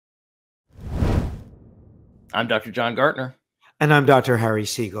I'm Dr. John Gartner. And I'm Dr. Harry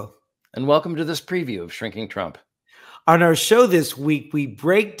Segal. And welcome to this preview of Shrinking Trump. On our show this week, we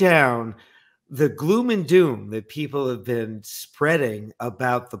break down the gloom and doom that people have been spreading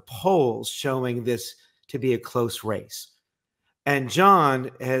about the polls showing this to be a close race. And John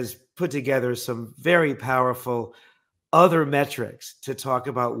has put together some very powerful other metrics to talk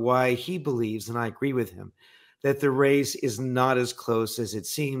about why he believes, and I agree with him, that the race is not as close as it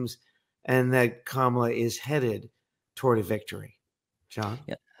seems and that Kamala is headed toward a victory. John?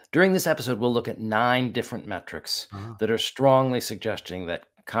 Yeah. During this episode, we'll look at 9 different metrics that are strongly suggesting that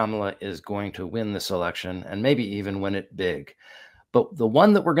Kamala is going to win this election and maybe even win it big. But the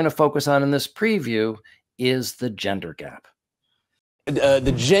one that we're going to focus on in this preview is the gender gap.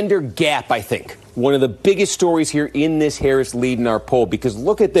 The gender gap, I think, one of the biggest stories here in this Harris lead in our poll, because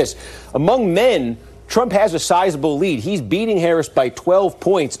look at this. Among men, Trump has a sizable lead. He's beating Harris by 12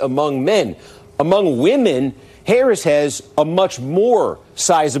 points among men. Among women, Harris has a much more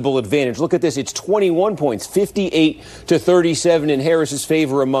sizable advantage. Look at this. It's 21 points, 58 to 37 in Harris's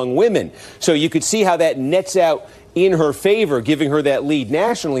favor among women. So you could see how that nets out in her favor, giving her that lead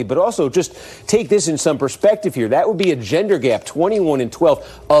nationally. But also just take this in some perspective here. That would be a gender gap, 21 and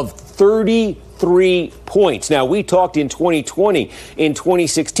 12, of 33 points. Now, we talked in 2020, in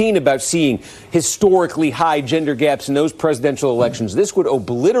 2016, about seeing historically high gender gaps in those presidential elections. This would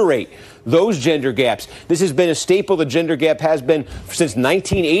obliterate those gender gaps. This has been a staple. The gender gap has been since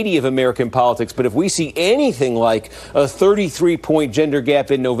 1980 of American politics. But if we see anything like a 33-point gender gap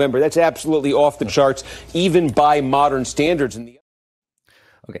in November, that's absolutely off the charts, even by modern standards.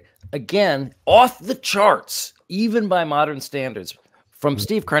 Okay, again, off the charts, even by modern standards, from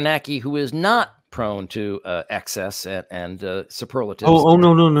Steve Kornacki, who is not prone to excess and superlatives.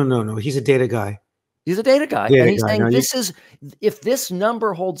 No. He's a data guy. He's a data guy. And he's saying if this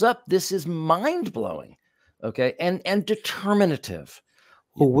number holds up, this is mind-blowing, okay, and determinative.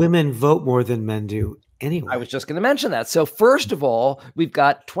 Well, women vote more than men do anyway. I was just going to mention that. So first of all, we've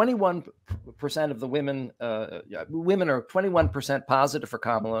got 21% of the women, women are 21% positive for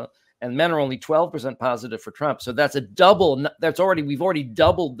Kamala, and men are only 12% positive for Trump. So that's a double. We've already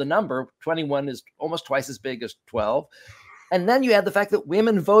doubled the number. 21 is almost twice as big as 12. And then you add the fact that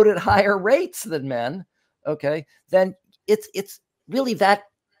women vote at higher rates than men. Okay, then it's really, that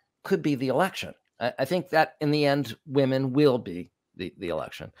could be the election. I think that in the end, women will be the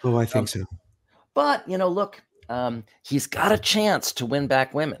election. Oh, I think so. But, look, he's got a chance to win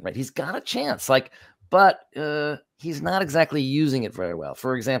back women, right? He's got a chance, but he's not exactly using it very well.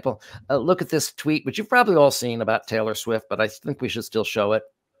 For example, look at this tweet, which you've probably all seen about Taylor Swift, but I think we should still show it.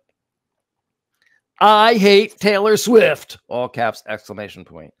 I hate Taylor Swift, all caps, exclamation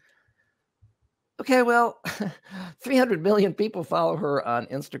point. Okay, well, 300 million people follow her on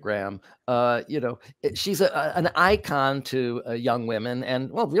Instagram. She's an icon to young women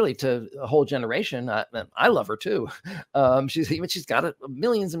and, well, really to a whole generation. I love her too. She's got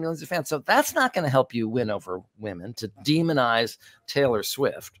millions and millions of fans. So that's not going to help you win over women to demonize Taylor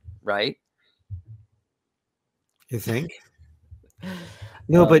Swift, right? You think?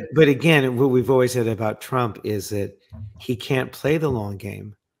 No, but again, what we've always said about Trump is that he can't play the long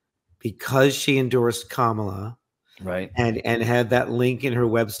game. Because she endorsed Kamala, right, and had that link in her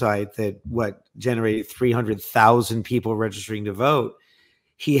website that generated 300,000 people registering to vote,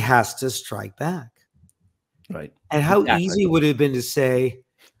 he has to strike back. Right. And how easy would it have been to say,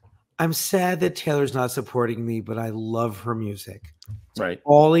 I'm sad that Taylor's not supporting me, but I love her music. Right.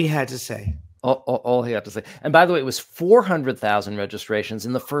 All he had to say. All he had to say. And by the way, it was 400,000 registrations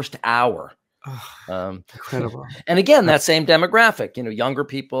in the first hour. Incredible. And again, that same demographic, younger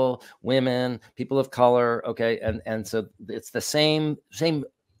people, women, people of color. Okay. And so it's the same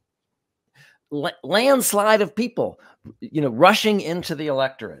landslide of people, rushing into the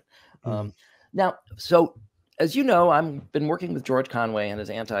electorate. Now, so as you know, I've been working with George Conway and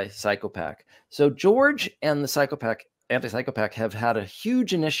his anti-psychopac. So George and the anti-psychopac have had a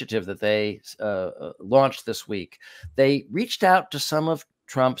huge initiative that they launched this week. They reached out to some of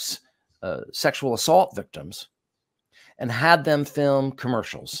Trump's sexual assault victims and had them film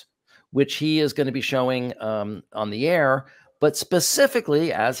commercials, which he is going to be showing on the air, but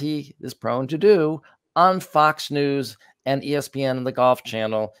specifically, as he is prone to do, on Fox News and ESPN and the Golf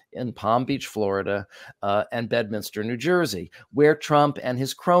Channel in Palm Beach, Florida, and Bedminster, New Jersey, where Trump and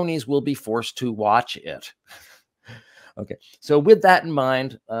his cronies will be forced to watch it. Okay, so with that in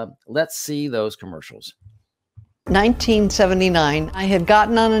mind, let's see those commercials. 1979, I had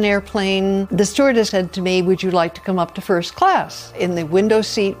gotten on an airplane. The stewardess said to me, "Would you like to come up to first class?" In the window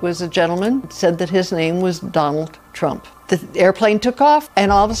seat was a gentleman, said that his name was Donald Trump. The airplane took off,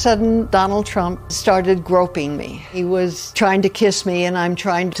 and all of a sudden, Donald Trump started groping me. He was trying to kiss me, and I'm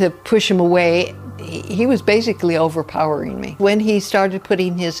trying to push him away. He was basically overpowering me. When he started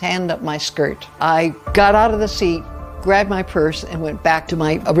putting his hand up my skirt, I got out of the seat, grabbed my purse, and went back to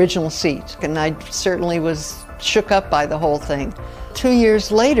my original seat. And I certainly was shook up by the whole thing. 2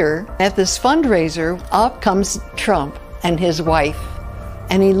 years later, at this fundraiser, up comes Trump and his wife.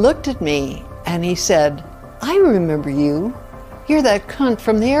 And he looked at me and he said, "I remember you. You're that cunt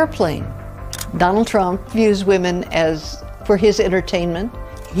from the airplane." Donald Trump views women as for his entertainment.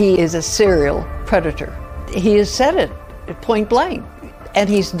 He is a serial predator. He has said it at point blank, and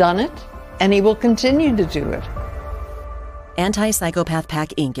he's done it, and he will continue to do it. Anti-Psychopath PAC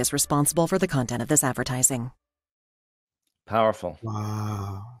Inc. is responsible for the content of this advertising. Powerful.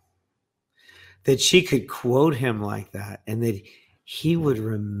 Wow. That she could quote him like that and that he would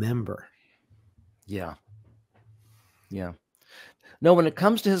remember. Yeah. Yeah. No, when it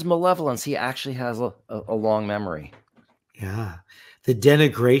comes to his malevolence, he actually has a long memory. Yeah. The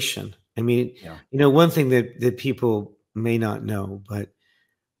denigration. I mean, you know, one thing that people may not know, but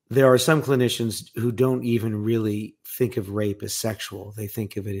there are some clinicians who don't even really think of rape as sexual. They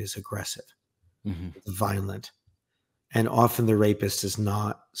think of it as aggressive, violent. And often the rapist is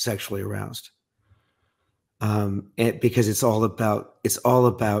not sexually aroused. Because it's all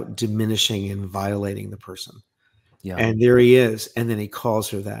about diminishing and violating the person. Yeah. And there he is. And then he calls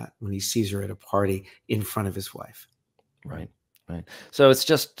her that when he sees her at a party in front of his wife. Right. Right. So it's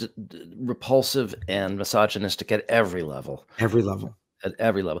just repulsive and misogynistic at every level. Every level. At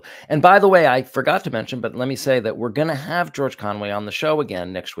every level. And by the way, I forgot to mention, but let me say that we're going to have George Conway on the show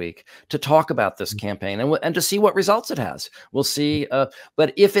again next week to talk about this campaign and to see what results it has. We'll see.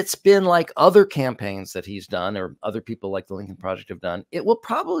 But if it's been like other campaigns that he's done or other people like the Lincoln Project have done, it will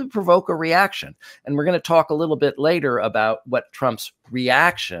probably provoke a reaction. And we're going to talk a little bit later about what Trump's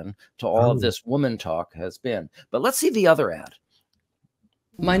reaction to all of this woman talk has been. But let's see the other ad.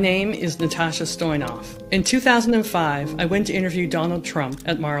 My name is Natasha Stoynoff. In 2005, I went to interview Donald Trump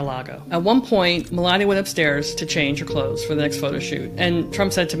at Mar-a-Lago. At one point, Melania went upstairs to change her clothes for the next photo shoot. And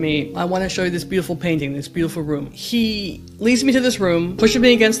Trump said to me, "I want to show you this beautiful painting, this beautiful room." He leads me to this room, pushes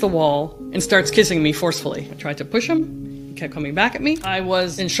me against the wall, and starts kissing me forcefully. I tried to push him. He kept coming back at me. I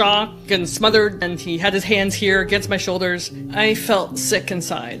was in shock and smothered, and he had his hands here against my shoulders. I felt sick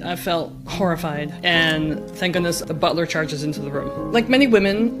inside. I felt horrified. And thank goodness the butler charges into the room. Like many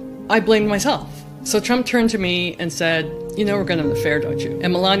women, I blamed myself. So Trump turned to me and said, "You know we're going to have an affair, don't you?"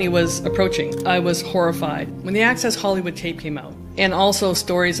 And Melania was approaching. I was horrified. When the Access Hollywood tape came out, and also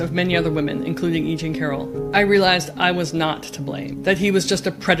stories of many other women, including E. Jean Carroll, I realized I was not to blame, that he was just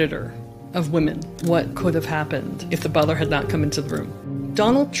a predator of women. What could have happened if the butler had not come into the room?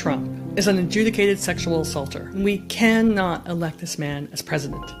 Donald Trump is an adjudicated sexual assaulter. We cannot elect this man as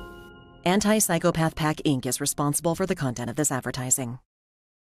president. Anti-Psychopath PAC Inc. is responsible for the content of this advertising.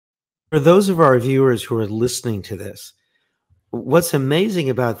 For those of our viewers who are listening to this, what's amazing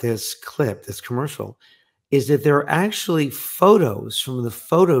about this clip, this commercial, is that there are actually photos from the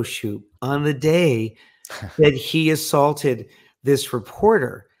photo shoot on the day that he assaulted this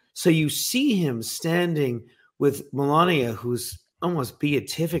reporter. So you see him standing with Melania, who's almost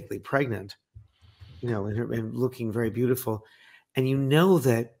beatifically pregnant, you know, and looking very beautiful. And you know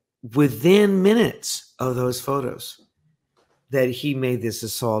that within minutes of those photos that he made this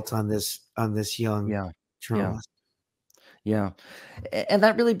assault on this young journalist. Yeah. And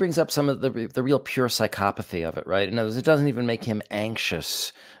that really brings up some of the real pure psychopathy of it, right? In other words, it doesn't even make him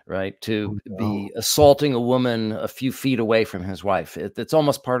anxious, right, to be assaulting a woman a few feet away from his wife. It's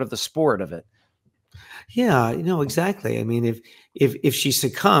almost part of the sport of it. Yeah, you know, exactly. I mean, if she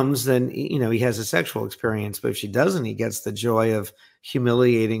succumbs, then, you know, he has a sexual experience. But if she doesn't, he gets the joy of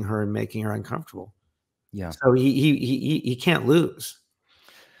humiliating her and making her uncomfortable. Yeah. So he can't lose.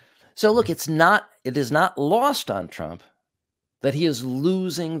 So look, it is not lost on Trump that he is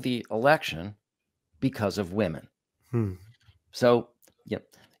losing the election because of women. So, yeah,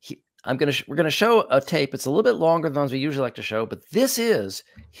 we're gonna show a tape. It's a little bit longer than those we usually like to show, but this is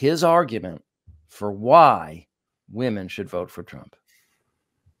his argument for why women should vote for Trump.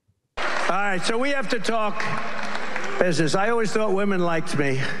 All right, so we have to talk business. I always thought women liked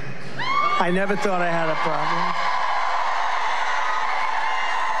me. I never thought I had a problem.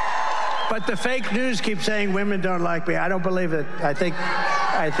 But the fake news keeps saying women don't like me. I don't believe it. I think,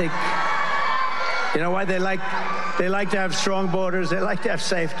 you know why? They like to have strong borders. They like to have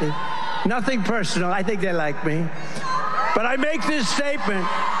safety. Nothing personal. I think they like me. But I make this statement.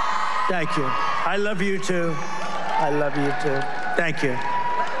 Thank you. I love you too. I love you too. Thank you.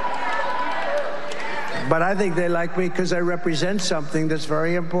 But I think they like me because I represent something that's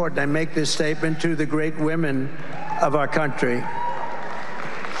very important. I make this statement to the great women of our country.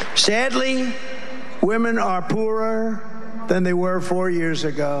 Sadly, women are poorer than they were 4 years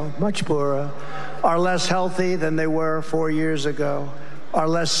ago, much poorer, are less healthy than they were 4 years ago, are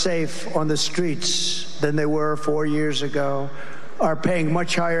less safe on the streets than they were 4 years ago, are paying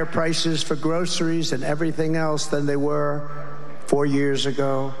much higher prices for groceries and everything else than they were 4 years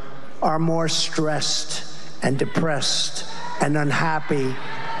ago, are more stressed and depressed and unhappy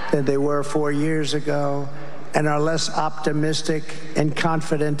than they were 4 years ago, and are less optimistic and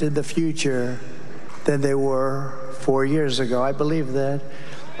confident in the future than they were 4 years ago. I believe that.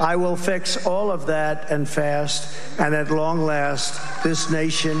 I will fix all of that and fast, and at long last, this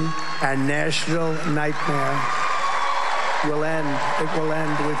nation and national nightmare will end. It will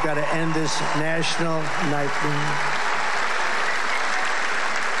end. We've got to end this national nightmare.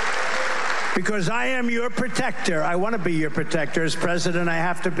 Because I am your protector. I want to be your protector. As president, I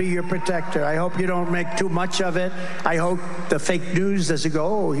have to be your protector. I hope you don't make too much of it. I hope the fake news doesn't go,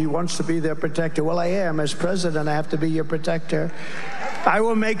 oh, he wants to be their protector. Well, I am. As president, I have to be your protector. I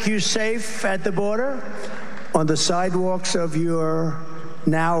will make you safe at the border, on the sidewalks of your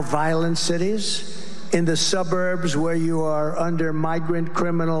now violent cities, in the suburbs where you are under migrant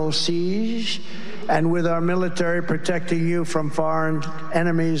criminal siege, and with our military protecting you from foreign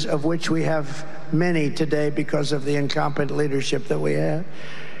enemies, of which we have many today because of the incompetent leadership that we have.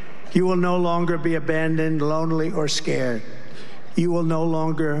 You will no longer be abandoned, lonely, or scared. You will no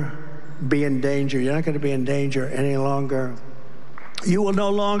longer be in danger. You're not going to be in danger any longer. You will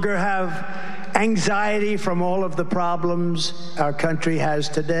no longer have anxiety from all of the problems our country has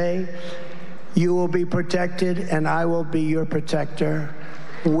today. You will be protected, and I will be your protector.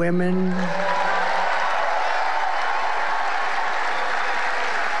 Women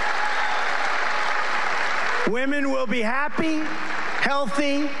will be happy,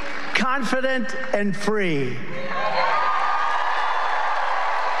 healthy, confident, and free.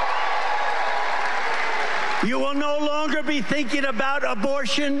 You will no longer be thinking about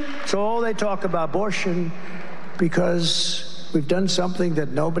abortion. It's all they talk about, abortion, because we've done something that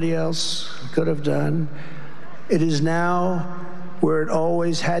nobody else could have done. It is now where it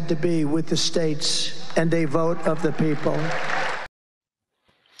always had to be, with the states and a vote of the people.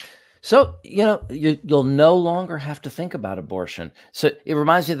 So, you'll no longer have to think about abortion. So it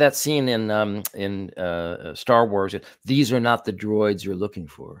reminds me of that scene in Star Wars. These are not the droids you're looking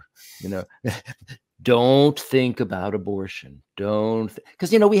for. Don't think about abortion.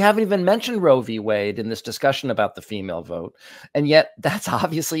 Because, we haven't even mentioned Roe v. Wade in this discussion about the female vote. And yet that's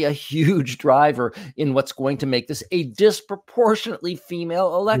obviously a huge driver in what's going to make this a disproportionately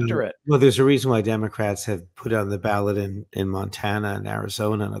female electorate. Well, there's a reason why Democrats have put on the ballot in Montana and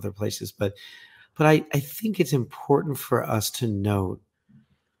Arizona and other places. But I think it's important for us to note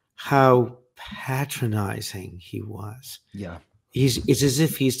how patronizing he was. Yeah. It's as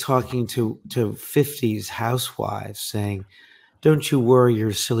if he's talking to 50s housewives saying, don't you worry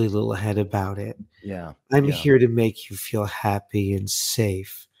your silly little head about it. Yeah. I'm here to make you feel happy and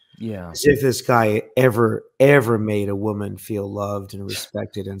safe. Yeah. As if this guy ever made a woman feel loved and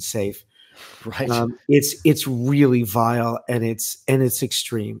respected and safe. Right. It's really vile, and it's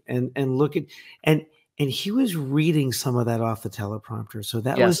extreme. And look at and he was reading some of that off the teleprompter. So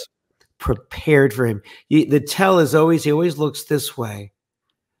that was prepared for him. The tell is always, he always looks this way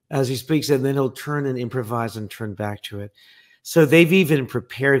as he speaks, and then he'll turn and improvise and turn back to it. So they've even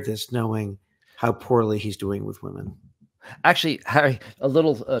prepared this knowing how poorly he's doing with women. Actually, Harry, a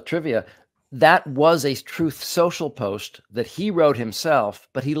little trivia. That was a Truth Social post that he wrote himself,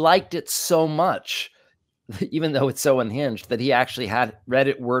 but he liked it so much, even though it's so unhinged, that he actually had read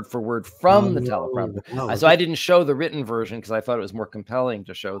it word for word from the teleprompter. So I didn't show the written version because I thought it was more compelling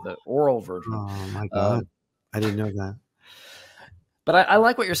to show the oral version. Oh my God. I didn't know that. But I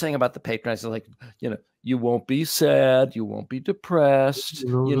like what you're saying about the patronizing. Like, you won't be sad. You won't be depressed.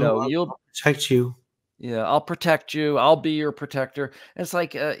 I'll protect you. Yeah, I'll protect you. I'll be your protector. And it's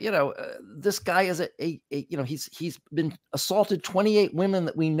like, this guy is he's been assaulted 28 women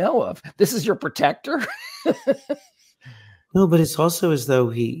that we know of. This is your protector. No, but it's also as though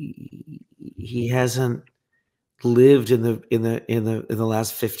he hasn't lived in the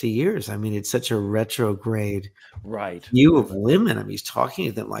last 50 years. I mean, it's such a retrograde view of women. I mean, he's talking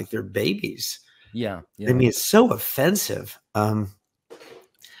to them like they're babies. Yeah. I mean, it's so offensive.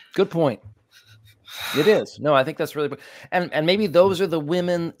 Good point. It is. No, I think that's really, and maybe those are the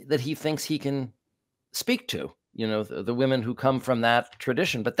women that he thinks he can speak to. you know, the women who come from that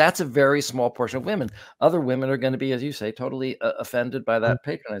tradition. But that's a very small portion of women. Other women are going to be, as you say, totally offended by that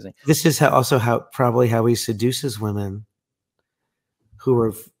patronizing. This is probably how he seduces women who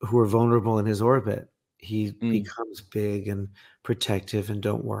are vulnerable in his orbit. He becomes big and protective, and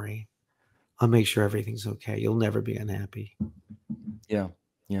don't worry, I'll make sure everything's okay. You'll never be unhappy. Yeah.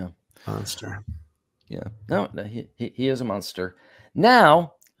 Monster. Yeah. No, he is a monster.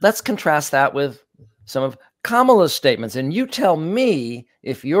 Now, let's contrast that with some of Kamala's statements. And you tell me,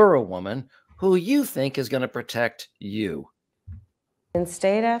 if you're a woman, who you think is going to protect you. In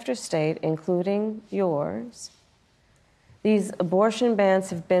state after state, including yours, these abortion bans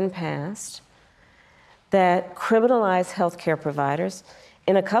have been passed that criminalize healthcare providers.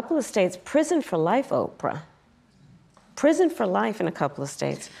 In a couple of states, prison for life, Oprah. Prison for life in a couple of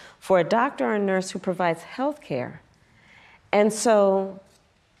states for a doctor or a nurse who provides health care. And so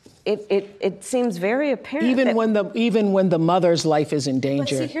it seems very apparent even when the mother's life is in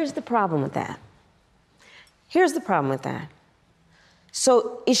danger. But see, here's the problem with that.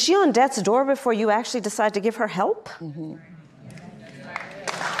 So is she on death's door before you actually decide to give her help? Mm-hmm.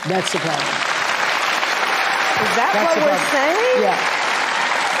 That's the problem. Is that what we're saying? Yeah.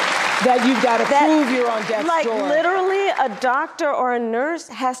 That you've got to prove you're on death's door. Like literally a doctor or a nurse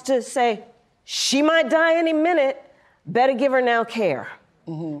has to say, she might die any minute, better give her now care.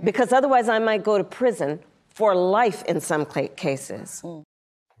 Mm-hmm. Because otherwise I might go to prison for life in some cases. Mm.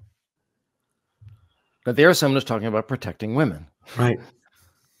 But there someone is talking about protecting women. Right.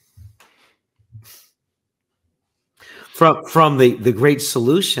 From the great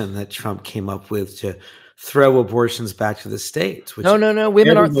solution that Trump came up with to throw abortions back to the states. Which no.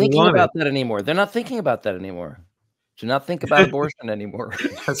 Women aren't thinking about that anymore. They're not thinking about that anymore. Do not think about abortion anymore.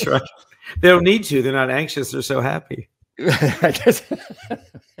 That's right. They don't need to. They're not anxious. They're so happy.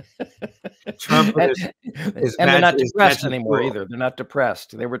 Trump and they're not depressed anymore either. They're not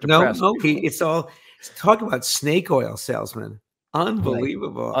depressed. They were depressed. No. It's talk about snake oil salesman.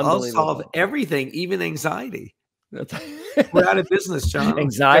 Unbelievable. Right. I'll solve everything, even anxiety. We're out of business, John.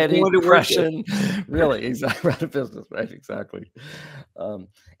 Anxiety, depression, really, we're out of business, right? Exactly. And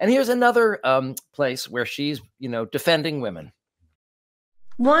here's another place where she's, defending women.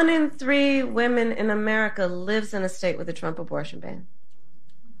 1 in 3 women in America lives in a state with a Trump abortion ban.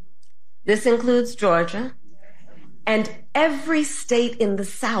 This includes Georgia and every state in the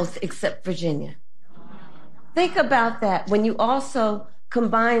South except Virginia. Think about that when you also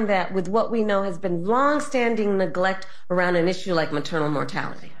combine that with what we know has been long-standing neglect around an issue like maternal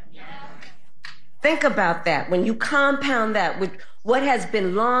mortality. Think about that when you compound that with what has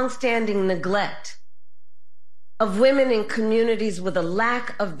been long-standing neglect of women in communities with a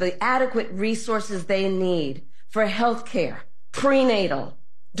lack of the adequate resources they need for health care, prenatal,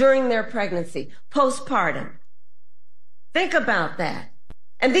 during their pregnancy, postpartum. Think about that.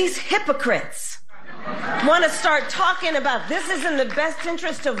 And these hypocrites want to start talking about this is in the best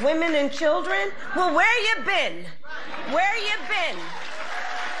interest of women and children? Well, where you been? Where you been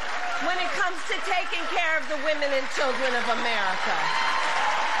when it comes to taking care of the women and children of America?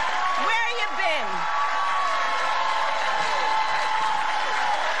 Where you been?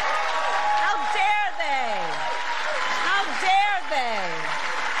 How dare they? How dare they?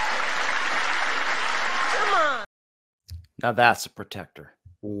 Come on. Now that's a protector.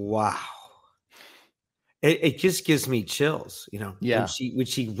 Wow. It just gives me chills, Yeah. When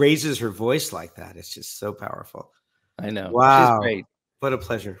she raises her voice like that, it's just so powerful. I know. Wow. She's great. What a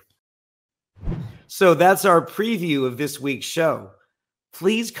pleasure. So that's our preview of this week's show.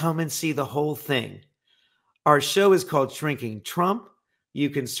 Please come and see the whole thing. Our show is called Shrinking Trump. You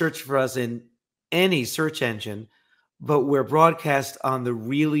can search for us in any search engine, but we're broadcast on the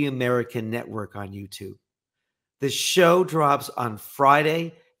Really American Network on YouTube. The show drops on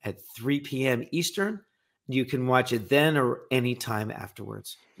Friday at 3 p.m. Eastern. You can watch it then or anytime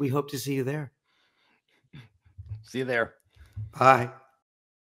afterwards. We hope to see you there. See you there. Bye.